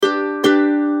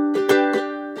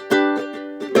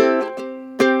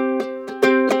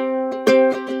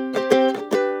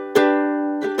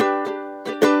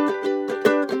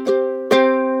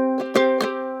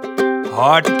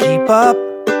hard to keep up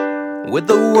with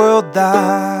the world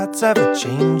that's ever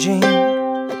changing.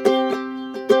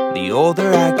 The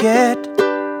older I get,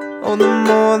 oh, the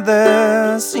more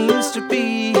there seems to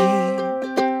be.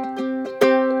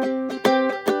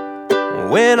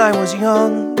 When I was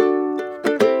young,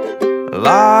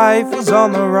 life was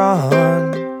on the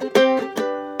run,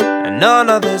 and none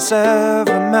of this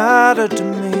ever mattered to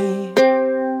me.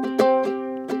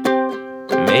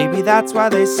 Maybe that's why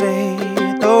they say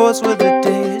those were the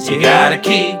days. You gotta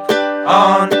keep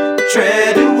on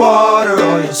treading water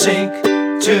or you'll sink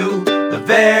to the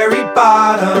very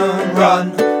bottom.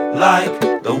 Run like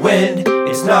the wind,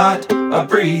 it's not a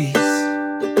breeze.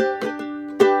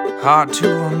 Hard to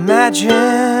imagine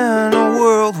a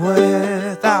world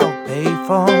without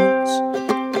payphones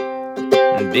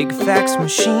and big fax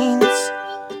machines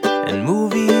and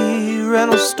movie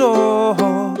rental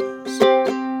stores.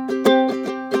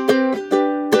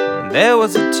 There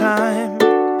was a time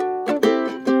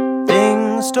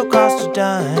things still cost a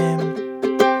dime.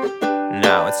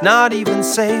 Now it's not even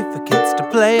safe for kids to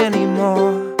play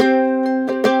anymore.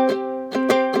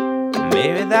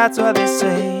 Maybe that's why they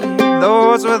say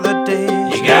those were the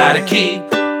days. You gotta keep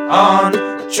on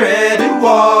treading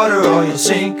water or you'll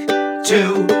sink to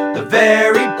the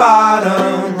very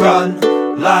bottom.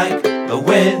 Run like the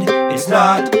wind, it's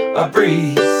not a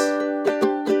breeze.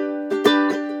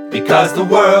 Because the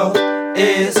world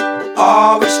is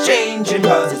always changing,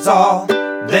 'cause it's all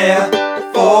there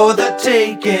for the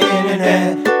taking, and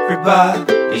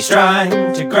everybody's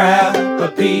trying to grab a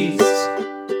piece.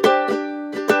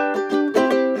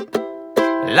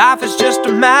 Life is just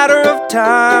a matter of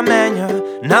time, and you're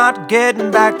not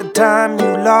getting back the time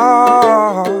you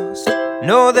lost.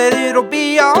 Know that it'll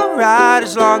be alright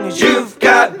as long as You've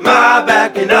got my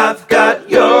back and I've got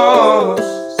yours.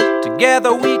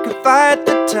 together we can fight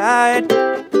the tide.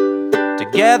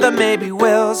 Together maybe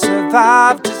we'll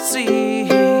survive to see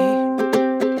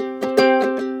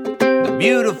the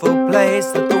beautiful place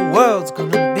that the world's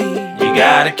gonna be. You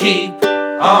gotta keep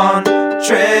on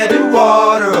treading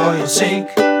water or you'll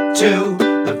sink to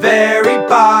the very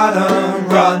bottom.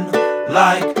 Run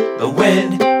like the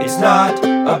wind, it's not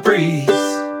a breeze.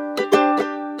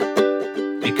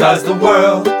 Because the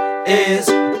world is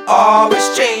always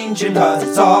changing, 'cause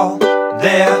it's all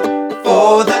there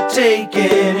for the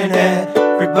taking, and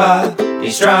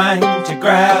everybody's trying to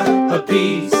grab a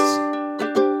piece.